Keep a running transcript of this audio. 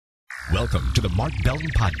Welcome to the Mark Belton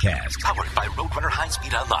Podcast, powered by Roadrunner High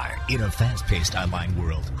Speed Online. In a fast-paced online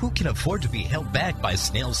world, who can afford to be held back by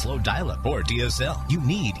snail slow dial-up or DSL? You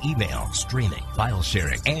need email, streaming, file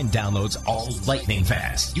sharing, and downloads all lightning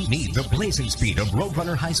fast. You need the blazing speed of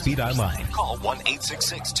Roadrunner High Speed Online. Call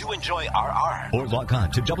 1-866-2-ENJOY-RR. Or log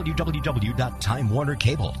on to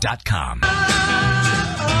www.timewarnercable.com.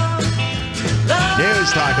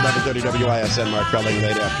 News Talk 1130 WISN. Mark Belling,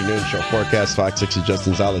 late afternoon show. Forecast Fox 6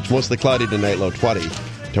 Justin Zolich. Mostly cloudy tonight, low 20.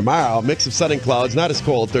 Tomorrow, mix of sun and clouds, not as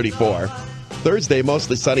cold, 34. Thursday,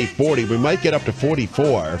 mostly sunny, 40. We might get up to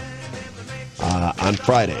 44 on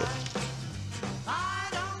Friday.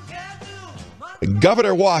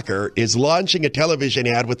 Governor Walker is launching a television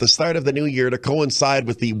ad with the start of the new year to coincide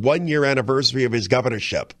with the one-year anniversary of his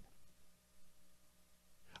governorship.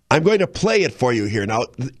 I'm going to play it for you here. Now,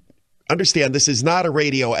 understand, this is not a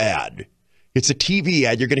radio ad. It's a TV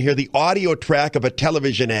ad. You're going to hear the audio track of a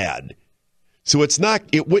television ad. So it's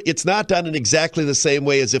not done in exactly the same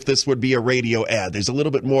way as if this would be a radio ad. There's a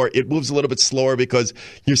little bit more. It moves a little bit slower because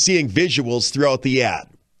you're seeing visuals throughout the ad.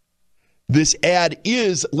 This ad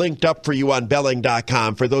is linked up for you on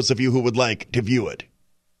Belling.com for those of you who would like to view it.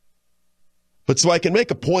 But so I can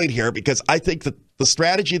make a point here because I think that the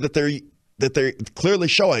strategy that they're clearly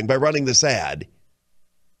showing by running this ad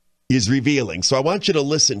is revealing. So I want you to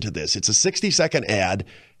listen to this. It's a 60-second ad,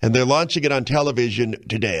 and they're launching it on television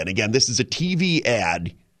today. And again, this is a TV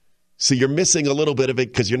ad, so you're missing a little bit of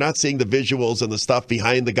it because you're not seeing the visuals and the stuff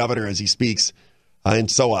behind the governor as he speaks and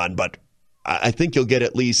so on. But I think you'll get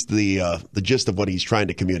at least the gist of what he's trying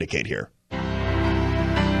to communicate here.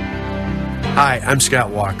 Hi, I'm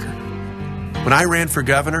Scott Walker. When I ran for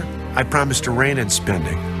governor, I promised to rein in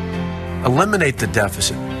spending, eliminate the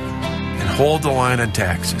deficit, and hold the line on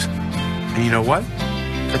taxes. And you know what?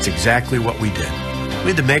 That's exactly what we did.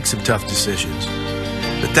 We had to make some tough decisions.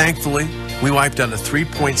 But thankfully, we wiped out a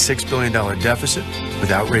 $3.6 billion deficit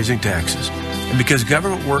without raising taxes. And because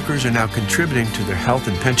government workers are now contributing to their health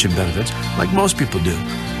and pension benefits, like most people do,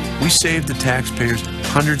 we saved the taxpayers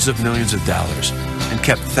hundreds of millions of dollars and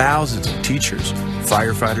kept thousands of teachers,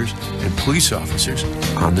 firefighters, and police officers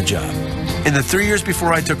on the job. In the 3 years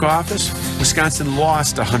before I took office, Wisconsin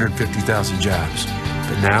lost 150,000 jobs.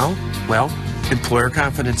 But now, well, employer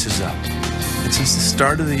confidence is up. And since the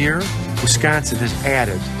start of the year, Wisconsin has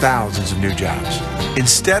added thousands of new jobs.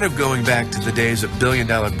 Instead of going back to the days of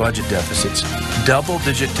billion-dollar budget deficits,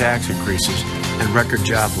 double-digit tax increases, and record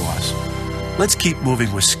job loss, let's keep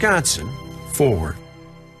moving Wisconsin forward.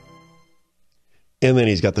 And then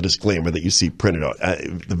he's got the disclaimer that you see printed out,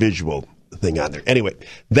 the visual thing on there. Anyway,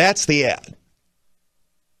 that's the ad.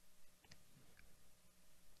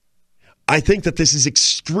 I think that this is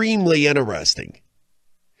extremely interesting.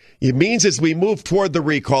 It means as we move toward the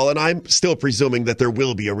recall, and I'm still presuming that there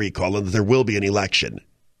will be a recall and that there will be an election,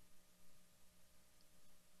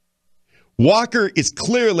 Walker is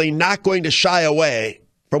clearly not going to shy away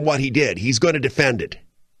from what he did. He's going to defend it.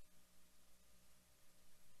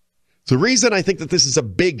 The reason I think that this is a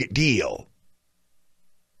big deal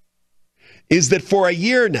is that for a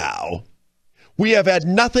year now, we have had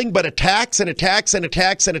nothing but attacks and attacks and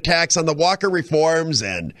attacks and attacks on the Walker reforms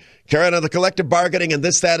and carrying on the collective bargaining and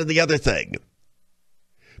this, that, and the other thing.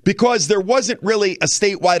 Because there wasn't really a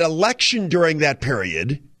statewide election during that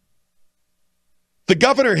period, the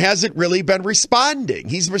governor hasn't really been responding.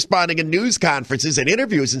 He's responding in news conferences and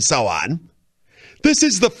interviews and so on. This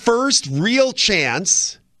is the first real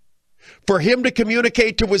chance for him to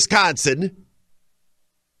communicate to Wisconsin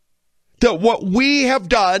that what we have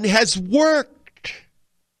done has worked.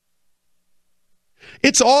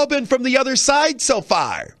 It's all been from the other side so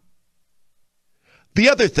far. The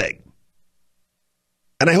other thing,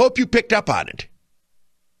 and I hope you picked up on it,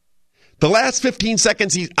 the last 15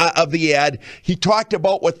 seconds of the ad, he talked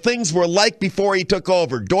about what things were like before he took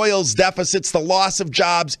over, Doyle's deficits, the loss of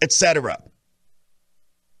jobs, etc.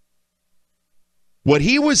 What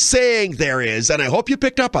he was saying there is, and I hope you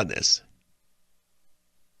picked up on this,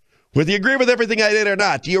 whether you agree with everything I did or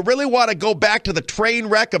not, do you really want to go back to the train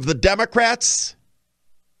wreck of the Democrats?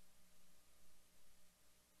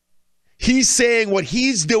 He's saying what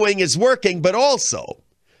he's doing is working, but also,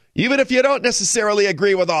 even if you don't necessarily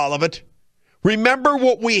agree with all of it, remember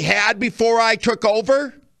what we had before I took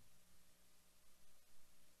over?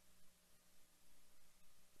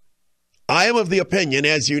 I am of the opinion,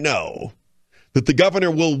 as you know, that the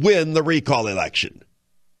governor will win the recall election.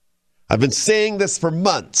 I've been saying this for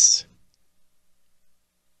months.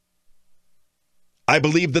 I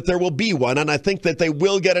believe that there will be one, and I think that they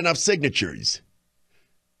will get enough signatures.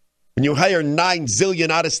 When you hire 9 zillion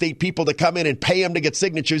out-of-state people to come in and pay them to get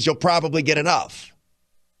signatures, you'll probably get enough.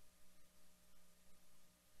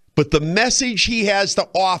 But the message he has to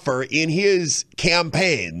offer in his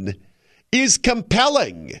campaign is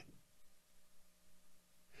compelling.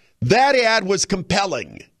 That ad was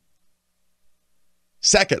compelling.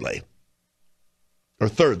 Secondly, or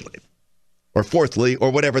thirdly, or fourthly,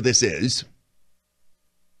 or whatever this is,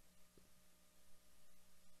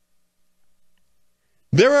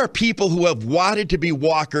 there are people who have wanted to be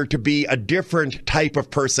Walker to be a different type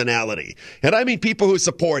of personality. And I mean people who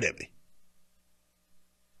support him.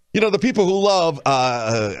 You know, the people who love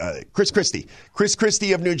Chris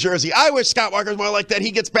Christie of New Jersey. I wish Scott Walker's more like that.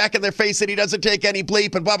 He gets back in their face and he doesn't take any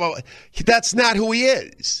bleep and blah, blah, blah. That's not who he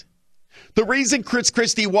is. The reason Chris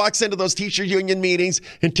Christie walks into those teacher union meetings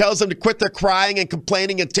and tells them to quit their crying and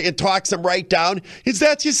complaining and talks them right down is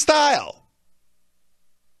that's his style.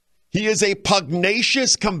 He is a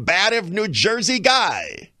pugnacious, combative New Jersey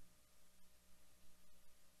guy.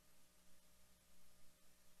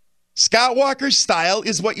 Scott Walker's style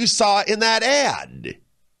is what you saw in that ad.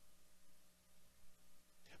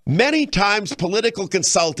 Many times political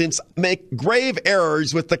consultants make grave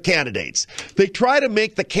errors with the candidates. They try to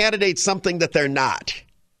make the candidates something that they're not.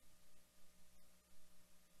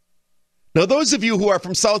 Now, those of you who are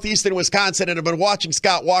from southeastern Wisconsin and have been watching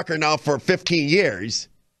Scott Walker now for 15 years,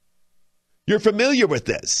 you're familiar with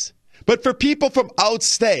this. But for people from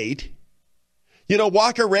outstate, you know,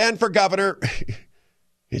 Walker ran for governor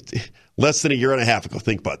less than a year and a half ago.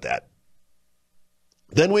 Think about that.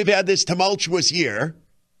 Then we've had this tumultuous year.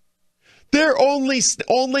 They're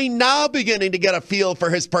only now beginning to get a feel for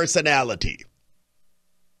his personality.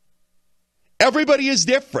 Everybody is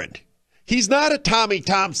different. He's not a Tommy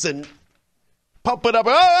Thompson, pump it up,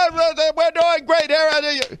 oh, we're doing great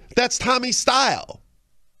here. That's Tommy's style.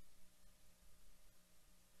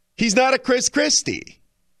 He's not a Chris Christie.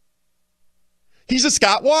 He's a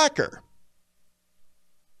Scott Walker.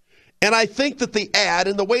 And I think that the ad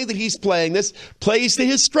and the way that he's playing this plays to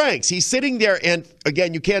his strengths. He's sitting there, and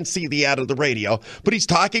again, you can't see the ad on the radio, but he's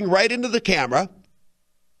talking right into the camera,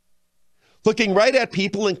 looking right at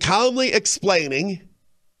people and calmly explaining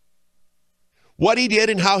what he did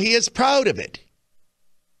and how he is proud of it.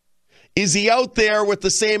 Is he out there with the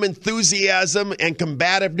same enthusiasm and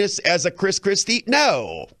combativeness as a Chris Christie?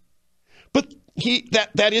 No. But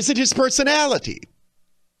that isn't his personality.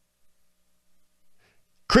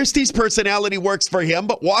 Christie's personality works for him,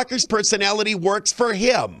 but Walker's personality works for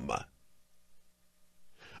him.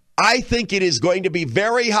 I think it is going to be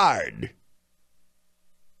very hard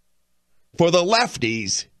for the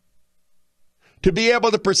lefties to be able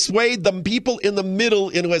to persuade the people in the middle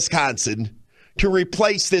in Wisconsin to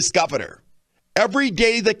replace this governor. Every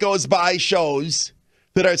day that goes by shows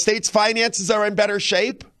that our state's finances are in better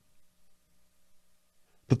shape,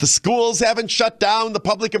 that the schools haven't shut down, the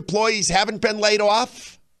public employees haven't been laid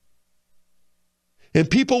off. And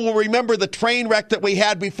people will remember the train wreck that we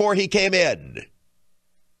had before he came in.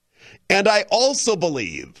 And I also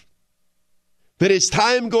believe that as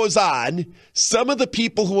time goes on, some of the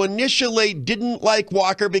people who initially didn't like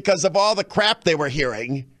Walker because of all the crap they were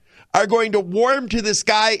hearing are going to warm to this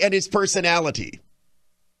guy and his personality.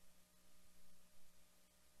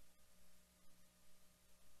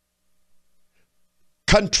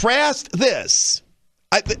 Contrast this.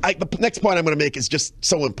 The next point I'm going to make is just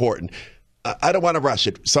so important. I don't want to rush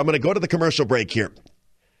it, so I'm going to go to the commercial break here.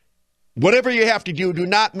 Whatever you have to do, do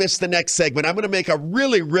not miss the next segment. I'm going to make a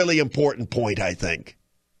really, really important point, I think.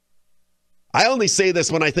 I only say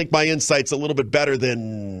this when I think my insight's a little bit better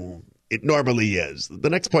than it normally is. The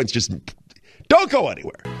next point's just, don't go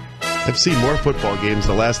anywhere. I've seen more football games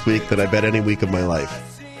the last week than I bet any week of my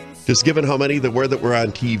life. Just given how many there were that were on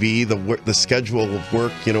TV, the schedule of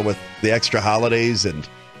work, you know, with the extra holidays and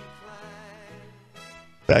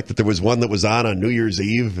the fact that there was one that was on New Year's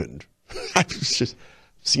Eve, and I've just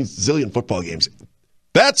seen a zillion football games.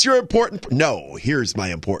 That's your important... No, here's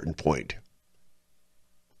my important point.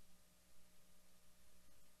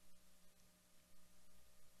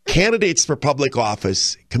 Candidates for public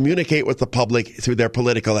office communicate with the public through their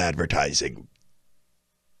political advertising.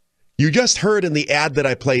 You just heard in the ad that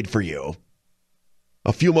I played for you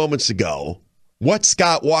a few moments ago what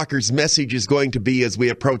Scott Walker's message is going to be as we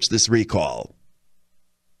approach this recall.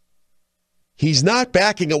 He's not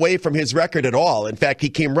backing away from his record at all. In fact, he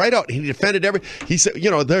came right out. He defended he said,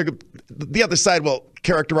 you know, the other side will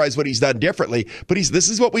characterize what he's done differently, but this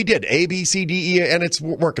is what we did. A, B, C, D, E, and it's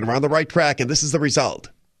working. We're on the right track, and this is the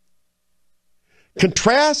result.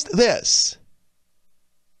 Contrast this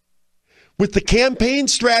with the campaign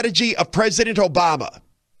strategy of President Obama.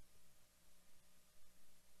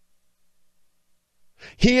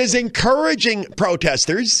 He is encouraging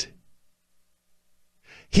protesters.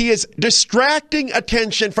 He is distracting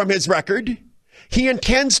attention from his record. He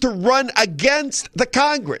intends to run against the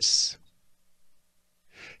Congress.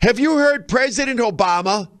 Have you heard President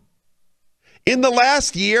Obama in the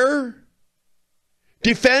last year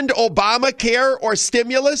defend Obamacare or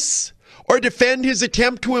stimulus, or defend his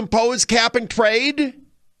attempt to impose cap and trade,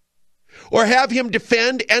 or have him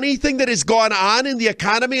defend anything that has gone on in the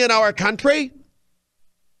economy in our country?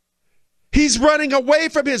 He's running away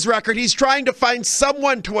from his record. He's trying to find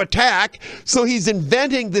someone to attack, so he's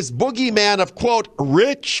inventing this boogeyman of, quote,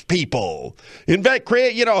 rich people.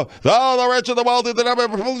 Create, the rich and the wealthy, the number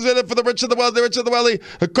for the rich and the wealthy,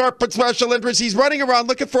 the corporate special interests. He's running around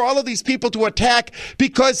looking for all of these people to attack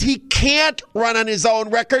because he can't run on his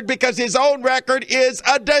own record, because his own record is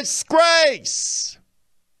a disgrace.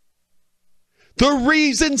 The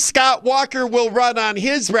reason Scott Walker will run on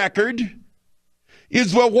his record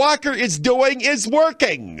is what Walker is doing is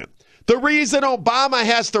working. The reason Obama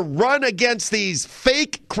has to run against these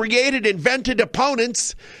fake, created, invented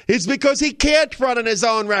opponents is because he can't run on his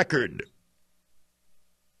own record.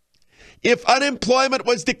 If unemployment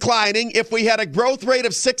was declining, if we had a growth rate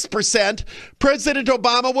of 6%, President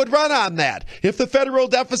Obama would run on that. If the federal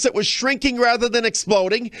deficit was shrinking rather than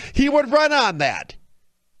exploding, he would run on that.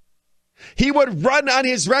 He would run on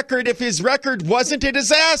his record if his record wasn't a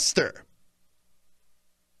disaster.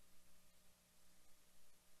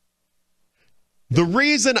 The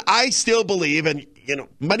reason I still believe, and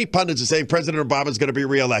many pundits are saying President Obama is going to be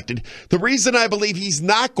reelected. The reason I believe he's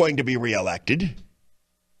not going to be reelected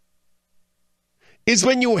is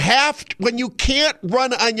when you can't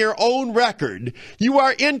run on your own record, you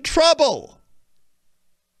are in trouble.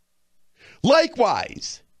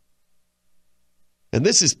 Likewise, and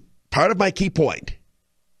this is part of my key point,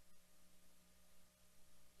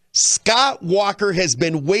 Scott Walker has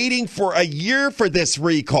been waiting for a year for this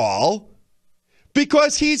recall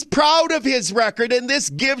because he's proud of his record, and this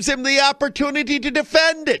gives him the opportunity to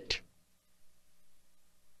defend it.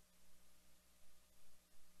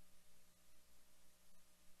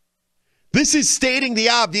 This is stating the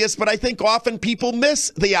obvious, but I think often people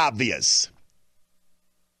miss the obvious.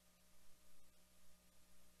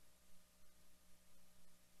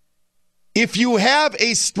 If you have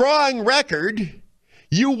a strong record,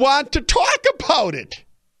 you want to talk about it.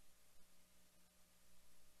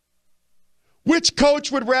 Which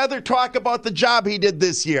coach would rather talk about the job he did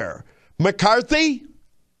this year? McCarthy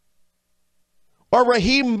or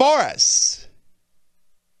Raheem Morris?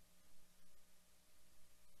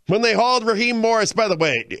 When they hauled Raheem Morris, by the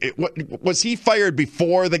way, was he fired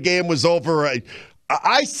before the game was over?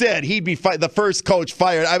 I said he'd be the first coach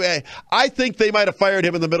fired. I think they might have fired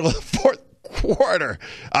him in the middle of the fourth quarter.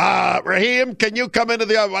 Raheem, can you come into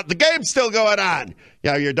the game's still going on?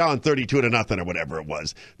 Yeah, you're down 32-0 or whatever it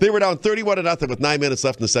was. They were down 31-0 with 9 minutes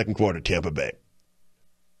left in the second quarter, Tampa Bay.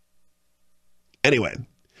 Anyway,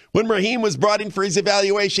 when Raheem was brought in for his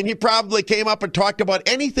evaluation, he probably came up and talked about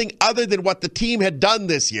anything other than what the team had done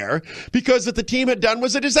this year, because what the team had done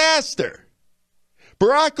was a disaster.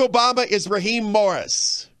 Barack Obama is Raheem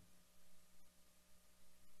Morris.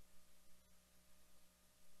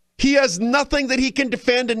 He has nothing that he can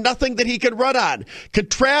defend and nothing that he can run on.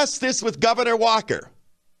 Contrast this with Governor Walker.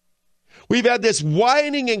 We've had this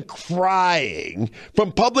whining and crying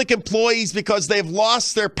from public employees because they've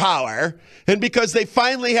lost their power and because they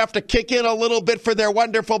finally have to kick in a little bit for their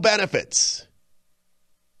wonderful benefits.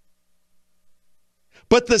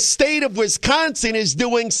 But the state of Wisconsin is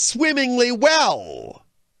doing swimmingly well.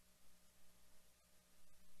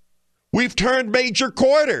 We've turned major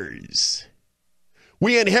quarters.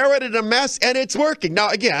 We inherited a mess, and it's working. Now,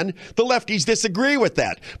 again, the lefties disagree with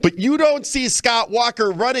that. But you don't see Scott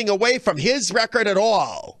Walker running away from his record at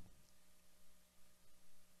all.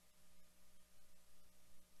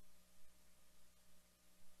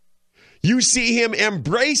 You see him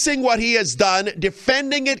embracing what he has done,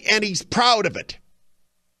 defending it, and he's proud of it.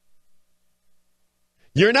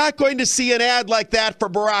 You're not going to see an ad like that for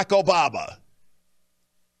Barack Obama.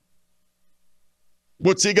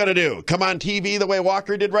 What's he going to do? Come on TV the way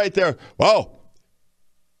Walker did right there? Well,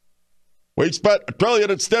 we spent $1 trillion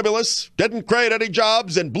in stimulus, didn't create any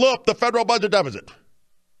jobs, and blew up the federal budget deficit.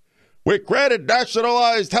 We created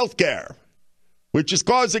nationalized health care, which is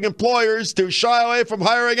causing employers to shy away from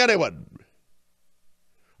hiring anyone.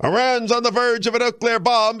 Iran's on the verge of a nuclear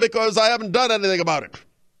bomb because I haven't done anything about it.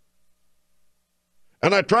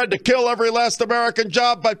 And I tried to kill every last American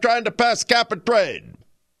job by trying to pass cap and trade.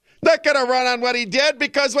 Not going to run on what he did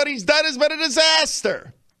because what he's done has been a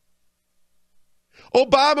disaster.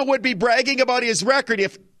 Obama would be bragging about his record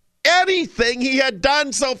if anything he had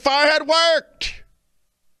done so far had worked.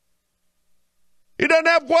 He doesn't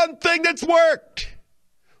have one thing that's worked.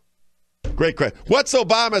 Great. What's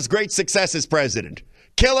Obama's great success as president?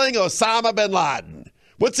 Killing Osama bin Laden.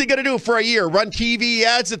 What's he going to do for a year? Run TV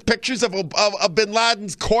ads with pictures of bin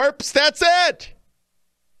Laden's corpse? That's it.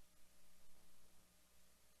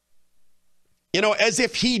 You know, as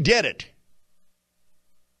if he did it.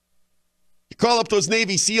 You call up those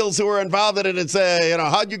Navy SEALs who were involved in it and say, you know,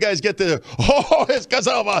 how'd you guys get there? Oh, it's because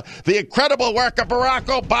of the incredible work of Barack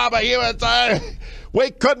Obama.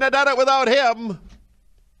 We couldn't have done it without him.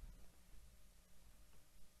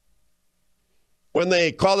 When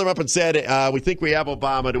they called him up and said, we think we have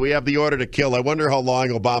Obama, do we have the order to kill? I wonder how long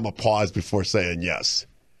Obama paused before saying yes.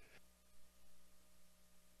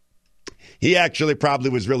 He actually probably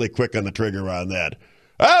was really quick on the trigger on that.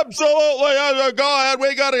 Absolutely, go ahead.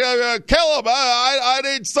 We got to kill him. I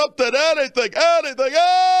need something, anything.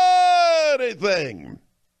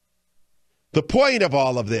 The point of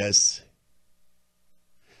all of this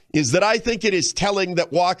is that I think it is telling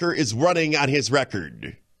that Walker is running on his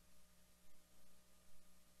record.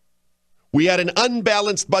 We had an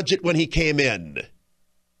unbalanced budget when he came in.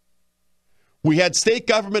 We had state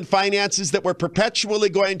government finances that were perpetually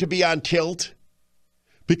going to be on tilt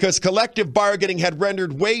because collective bargaining had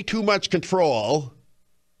rendered way too much control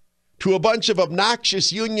to a bunch of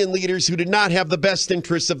obnoxious union leaders who did not have the best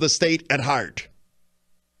interests of the state at heart.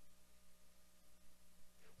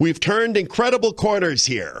 We've turned incredible corners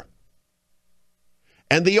here.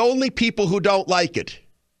 And the only people who don't like it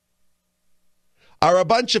are a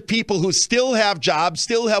bunch of people who still have jobs,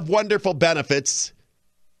 still have wonderful benefits,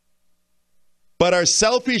 but are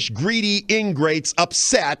selfish, greedy ingrates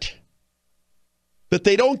upset that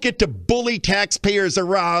they don't get to bully taxpayers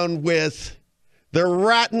around with their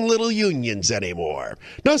rotten little unions anymore.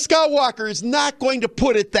 Now, Scott Walker is not going to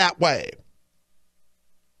put it that way.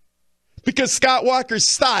 Because Scott Walker's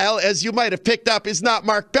style, as you might have picked up, is not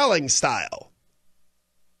Mark Belling's style.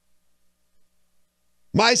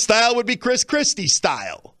 My style would be Chris Christie's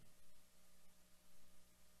style.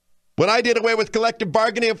 When I did away with collective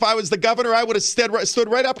bargaining, if I was the governor, I would have stood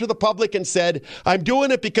right up to the public and said, I'm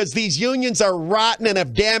doing it because these unions are rotten and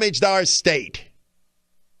have damaged our state.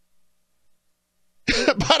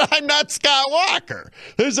 But I'm not Scott Walker.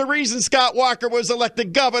 There's a reason Scott Walker was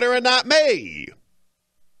elected governor and not me.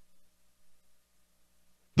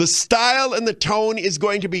 The style and the tone is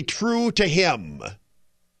going to be true to him.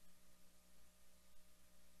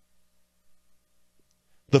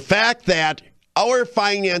 The fact that our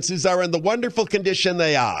finances are in the wonderful condition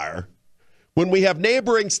they are, when we have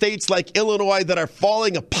neighboring states like Illinois that are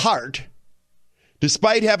falling apart,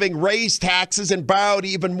 despite having raised taxes and borrowed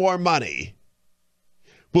even more money,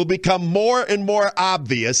 will become more and more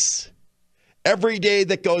obvious every day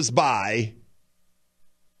that goes by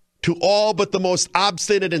to all but the most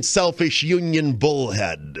obstinate and selfish union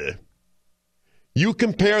bullhead. You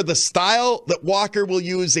compare the style that Walker will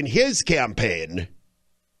use in his campaign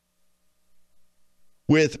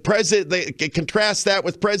with contrast that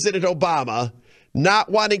with President Obama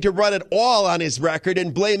not wanting to run it all on his record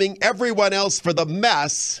and blaming everyone else for the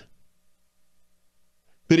mess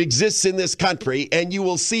that exists in this country, and you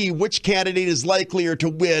will see which candidate is likelier to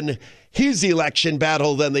win his election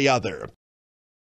battle than the other.